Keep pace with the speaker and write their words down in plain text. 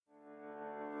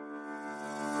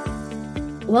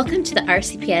Welcome to the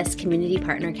RCPS Community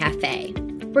Partner Cafe.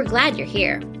 We're glad you're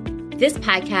here. This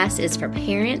podcast is for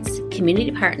parents,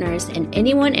 community partners, and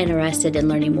anyone interested in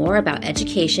learning more about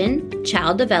education,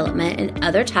 child development, and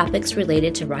other topics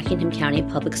related to Rockingham County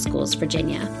Public Schools,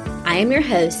 Virginia. I am your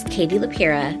host, Katie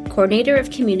Lapira, Coordinator of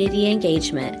Community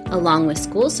Engagement, along with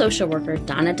school social worker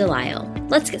Donna Delisle.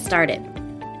 Let's get started.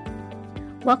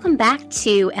 Welcome back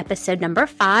to episode number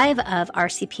 5 of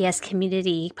RCPS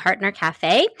Community Partner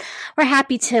Cafe. We're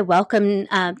happy to welcome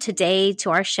today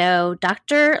to our show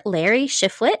Dr. Larry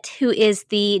Shifflett, who is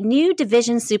the new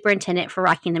Division Superintendent for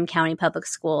Rockingham County Public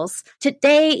Schools.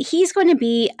 Today, he's going to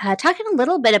be talking a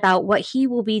little bit about what he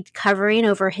will be covering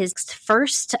over his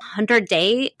first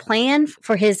 100-day plan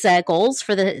for his goals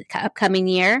for the upcoming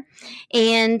year.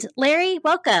 And Larry,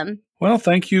 welcome. Well,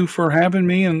 thank you for having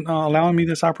me and allowing me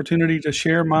this opportunity to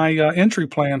share my entry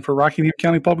plan for Rockingham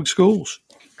County Public Schools.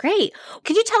 Great.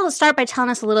 Could you start by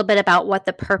telling us a little bit about what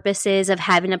the purpose is of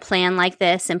having a plan like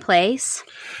this in place?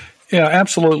 Yeah,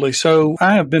 absolutely. So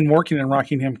I have been working in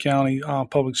Rockingham County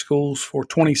Public Schools for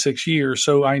 26 years,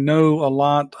 so I know a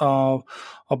lot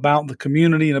about the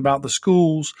community and about the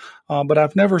schools, but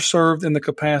I've never served in the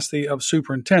capacity of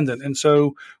superintendent. And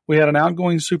so we had an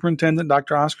outgoing superintendent,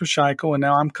 Dr. Oscar Scheichel, and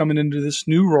now I'm coming into this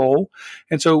new role.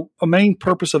 And so a main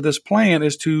purpose of this plan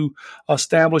is to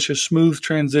establish a smooth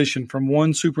transition from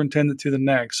one superintendent to the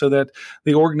next so that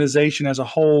the organization as a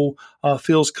whole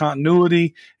feels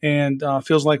continuity and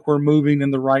feels like we're moving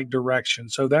in the right direction.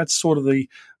 So that's sort of the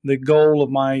goal of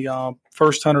my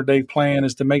first 100-day plan,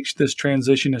 is to make this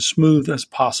transition as smooth as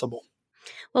possible.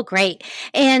 Well, great.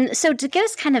 And so to get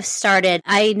us kind of started,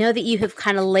 I know that you have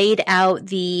kind of laid out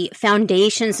the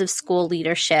foundations of school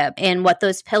leadership and what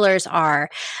those pillars are.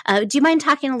 Do you mind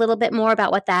talking a little bit more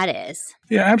about what that is?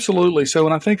 Yeah, absolutely. So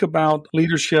when I think about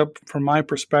leadership from my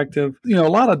perspective, a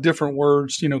lot of different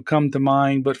words, come to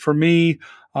mind. But for me,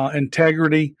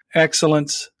 integrity,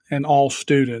 excellence, and all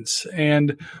students.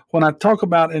 And when I talk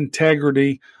about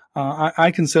integrity,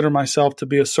 I consider myself to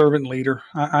be a servant leader.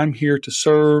 I'm here to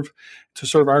serve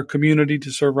our community,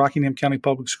 to serve Rockingham County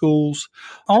Public Schools.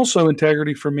 Also,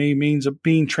 integrity for me means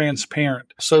being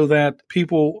transparent so that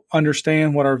people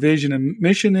understand what our vision and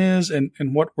mission is and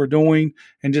what we're doing,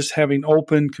 and just having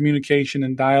open communication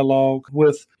and dialogue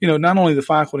with, not only the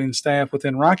faculty and staff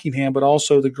within Rockingham, but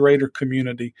also the greater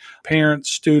community, parents,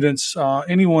 students,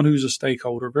 anyone who's a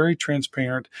stakeholder, very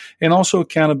transparent, and also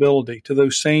accountability to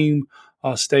those same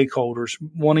stakeholders,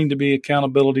 wanting to be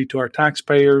accountability to our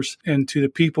taxpayers and to the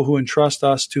people who entrust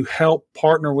us to help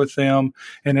partner with them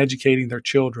in educating their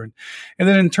children. And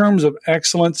then in terms of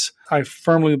excellence, I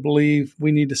firmly believe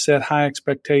we need to set high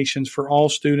expectations for all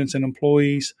students and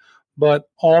employees, but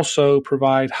also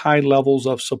provide high levels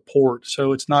of support.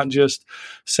 So it's not just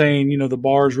saying, the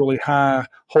bar is really high,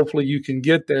 hopefully you can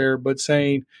get there, but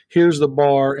saying, here's the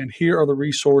bar and here are the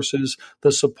resources,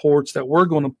 the supports that we're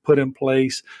going to put in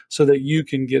place so that you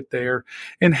can get there.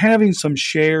 And having some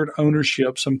shared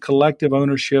ownership, some collective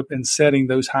ownership in setting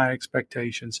those high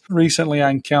expectations. Recently, I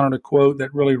encountered a quote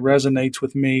that really resonates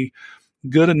with me.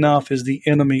 Good enough is the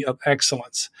enemy of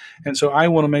excellence. And so I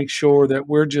want to make sure that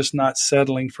we're just not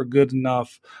settling for good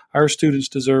enough. Our students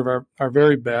deserve our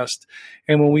very best.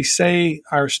 And when we say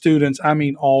our students, I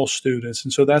mean all students.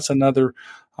 And so that's another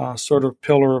sort of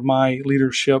pillar of my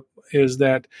leadership, is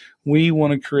that we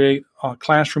want to create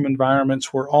classroom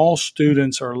environments where all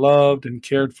students are loved and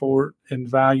cared for and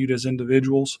valued as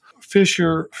individuals.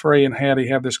 Fisher, Frey, and Hattie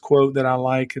have this quote that I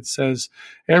like. It says,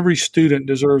 every student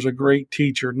deserves a great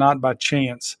teacher, not by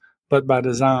chance, but by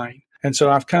design. And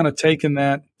so I've kind of taken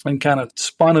that and kind of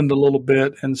spun it a little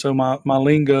bit. And so my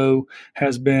lingo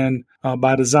has been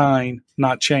by design,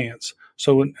 not chance.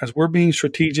 So as we're being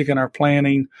strategic in our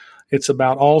planning, it's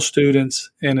about all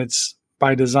students, and it's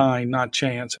by design, not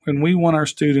chance. And we want our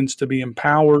students to be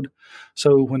empowered.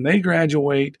 So when they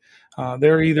graduate,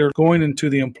 they're either going into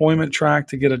the employment track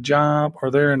to get a job, or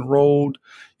they're enrolled,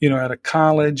 at a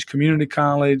college, community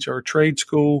college, or trade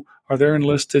school, or they're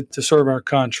enlisted to serve our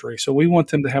country. So we want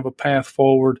them to have a path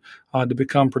forward to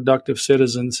become productive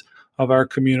citizens of our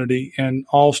community. And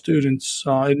all students,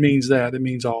 it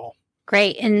means all.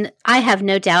 Great. And I have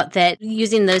no doubt that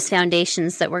using those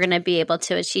foundations that we're going to be able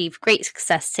to achieve great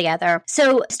success together.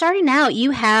 So starting out,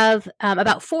 you have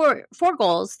about four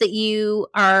goals that you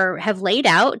have laid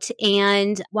out.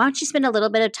 And why don't you spend a little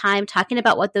bit of time talking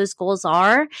about what those goals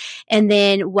are, and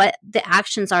then what the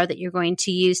actions are that you're going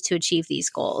to use to achieve these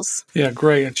goals? Yeah,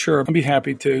 great. Sure. I'd be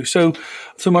happy to. So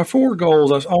my 4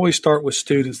 goals, I always start with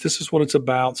students. This is what it's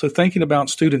about. So thinking about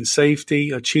student safety,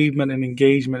 achievement, and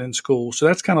engagement in school. So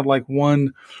that's kind of like one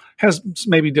has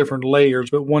maybe different layers,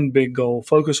 but one big goal: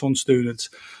 focus on students.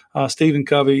 Stephen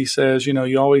Covey says,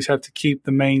 you always have to keep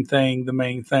the main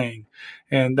thing,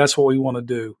 and that's what we want to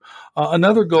do.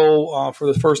 Another goal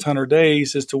for the first 100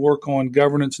 days is to work on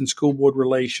governance and school board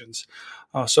relations.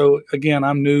 So again,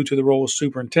 I'm new to the role of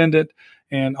superintendent,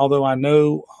 and although I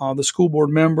know the school board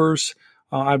members,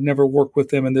 I've never worked with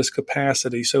them in this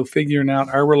capacity. So figuring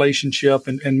out our relationship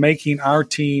and making our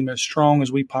team as strong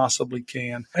as we possibly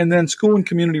can. And then school and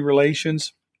community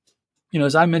relations.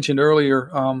 As I mentioned earlier,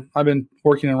 I've been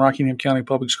working in Rockingham County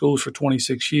Public Schools for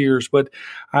 26 years, but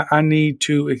I need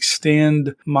to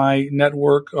extend my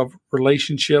network of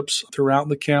relationships throughout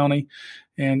the county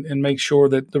and make sure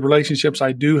that the relationships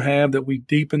I do have, that we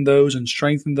deepen those and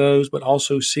strengthen those, but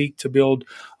also seek to build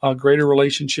greater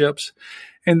relationships.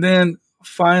 And then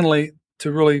finally,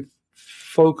 to really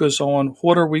focus on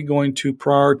what are we going to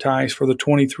prioritize for the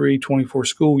 23-24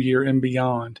 school year and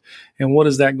beyond, and what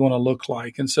is that going to look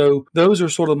like? And so those are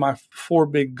sort of my 4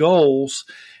 big goals.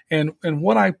 And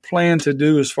what I plan to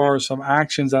do as far as some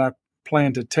actions that I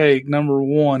plan to take, number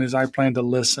 1 is I plan to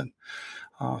listen.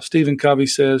 Stephen Covey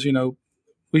says,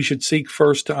 we should seek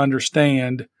first to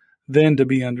understand, then to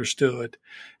be understood.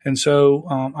 And so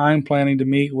I'm planning to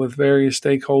meet with various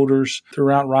stakeholders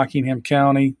throughout Rockingham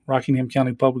County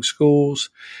Public Schools,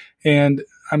 and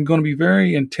I'm going to be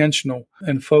very intentional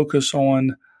and focus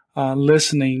on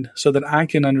listening so that I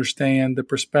can understand the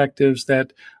perspectives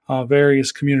that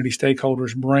various community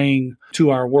stakeholders bring to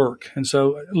our work. And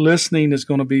so listening is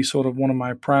going to be sort of one of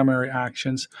my primary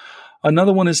actions.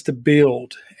 Another one is to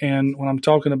build. And when I'm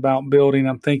talking about building,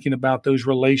 I'm thinking about those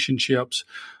relationships.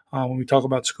 When we talk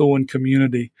about school and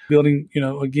community, building,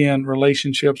 again,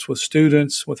 relationships with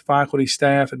students, with faculty,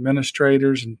 staff,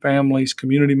 administrators, and families,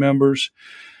 community members.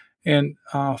 And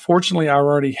fortunately, I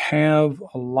already have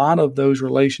a lot of those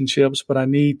relationships, but I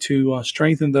need to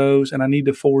strengthen those, and I need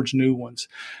to forge new ones.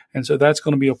 And so that's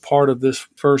going to be a part of this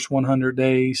first 100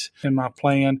 days in my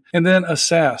plan. And then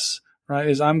assess, right?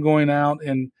 As I'm going out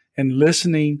and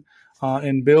listening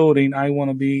and building, I want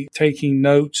to be taking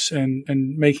notes and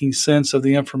making sense of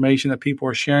the information that people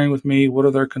are sharing with me. What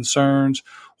are their concerns?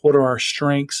 What are our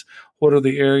strengths? What are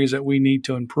the areas that we need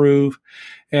to improve?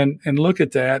 And look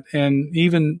at that, and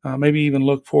even maybe even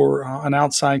look for an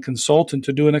outside consultant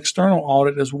to do an external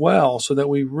audit as well, so that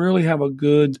we really have a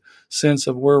good sense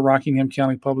of where Rockingham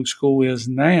County Public School is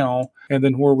now, and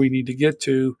then where we need to get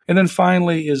to. And then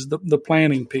finally is the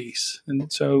planning piece.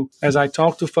 And so as I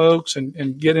talk to folks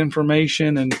and get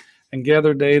information and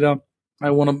gather data, I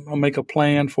want to make a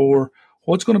plan for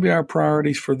what's going to be our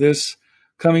priorities for this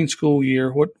coming school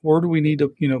year. Where do we need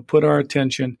to put our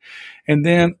attention? And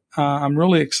then I'm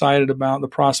really excited about the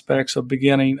prospects of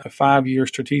beginning a 5-year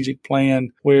strategic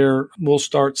plan where we'll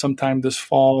start sometime this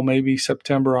fall, maybe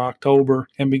September, October,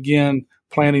 and begin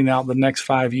planning out the next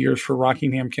 5 years for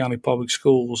Rockingham County Public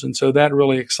Schools. And so that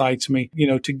really excites me,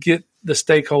 to get the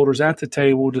stakeholders at the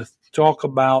table to talk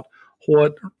about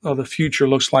what the future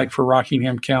looks like for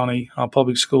Rockingham County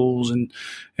Public Schools and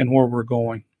where we're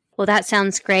going. Well, that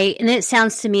sounds great. And it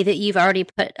sounds to me that you've already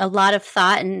put a lot of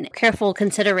thought and careful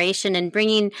consideration in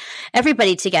bringing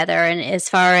everybody together. And as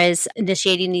far as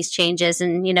initiating these changes,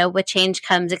 and, with change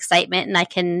comes excitement. And I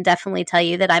can definitely tell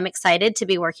you that I'm excited to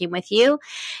be working with you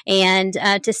and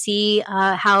to see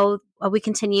how we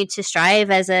continue to strive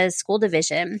as a school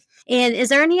division. And is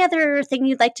there any other thing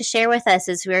you'd like to share with us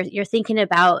as you're thinking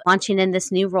about launching in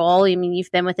this new role? I mean,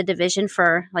 you've been with the division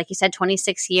for, like you said,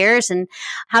 26 years. And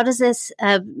how does this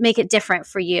make it different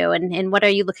for you? And what are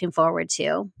you looking forward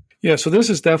to? Yeah, so this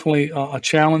is definitely a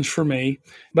challenge for me,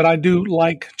 but I do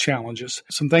like challenges.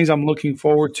 Some things I'm looking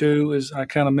forward to, as I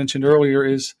kind of mentioned earlier,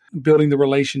 is building the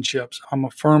relationships. I'm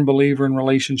a firm believer in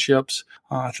relationships.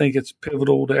 I think it's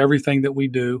pivotal to everything that we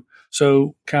do.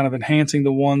 So kind of enhancing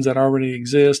the ones that already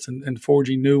exist and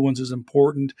forging new ones is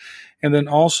important. And then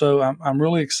also, I'm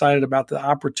really excited about the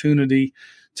opportunity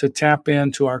to tap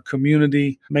into our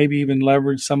community, maybe even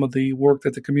leverage some of the work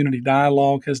that the community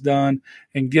dialogue has done,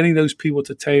 and getting those people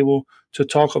to table to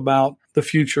talk about the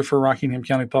future for Rockingham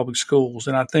County Public Schools.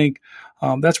 And I think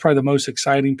that's probably the most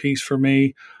exciting piece for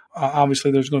me.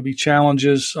 Obviously, there's going to be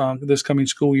challenges this coming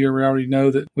school year. We already know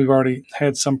that we've already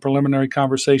had some preliminary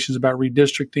conversations about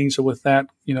redistricting. So with that,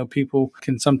 people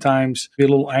can sometimes be a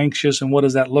little anxious, and what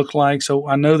does that look like? So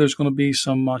I know there's going to be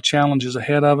some challenges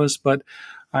ahead of us, but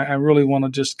I really want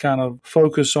to just kind of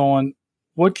focus on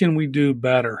what can we do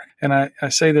better. And I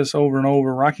say this over and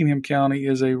over, Rockingham County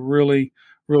is a really,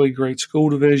 really great school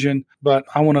division, but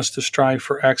I want us to strive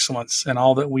for excellence in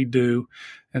all that we do.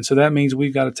 And so that means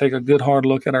we've got to take a good hard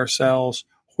look at ourselves.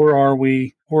 where are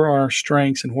we, where are our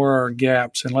strengths and where are our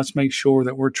gaps, and let's make sure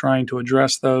that we're trying to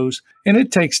address those. And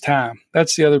it takes time.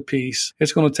 That's the other piece.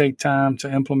 It's going to take time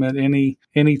to implement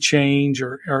any change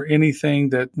or anything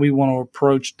that we want to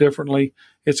approach differently.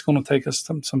 It's going to take us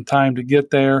some time to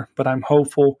get there, but I'm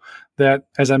hopeful that,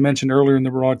 as I mentioned earlier in the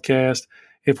broadcast,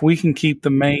 if we can keep the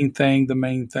main thing,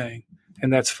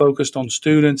 and that's focused on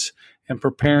students and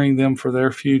preparing them for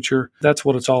their future, that's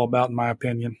what it's all about, in my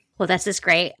opinion. Well, this is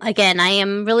great. Again, I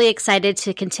am really excited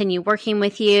to continue working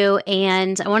with you,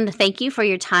 and I wanted to thank you for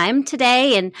your time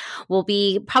today, and we'll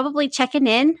be probably checking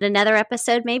in another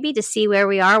episode maybe to see where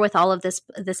we are with all of this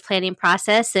planning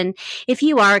process. And if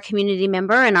you are a community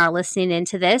member and are listening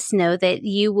into this, know that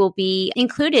you will be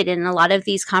included in a lot of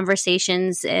these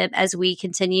conversations as we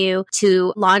continue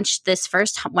to launch this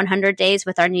first 100 days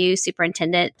with our new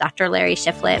superintendent, Dr. Larry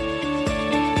Shifflett.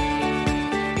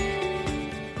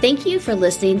 Thank you for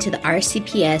listening to the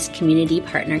RCPS Community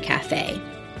Partner Cafe.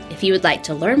 If you would like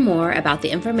to learn more about the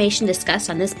information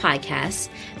discussed on this podcast,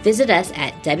 visit us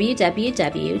at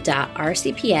www.rcps.net.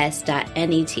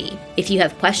 If you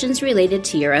have questions related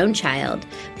to your own child,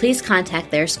 please contact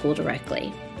their school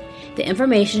directly. The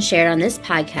information shared on this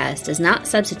podcast does not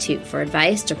substitute for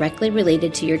advice directly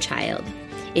related to your child.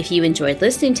 If you enjoyed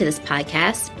listening to this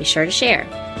podcast, be sure to share.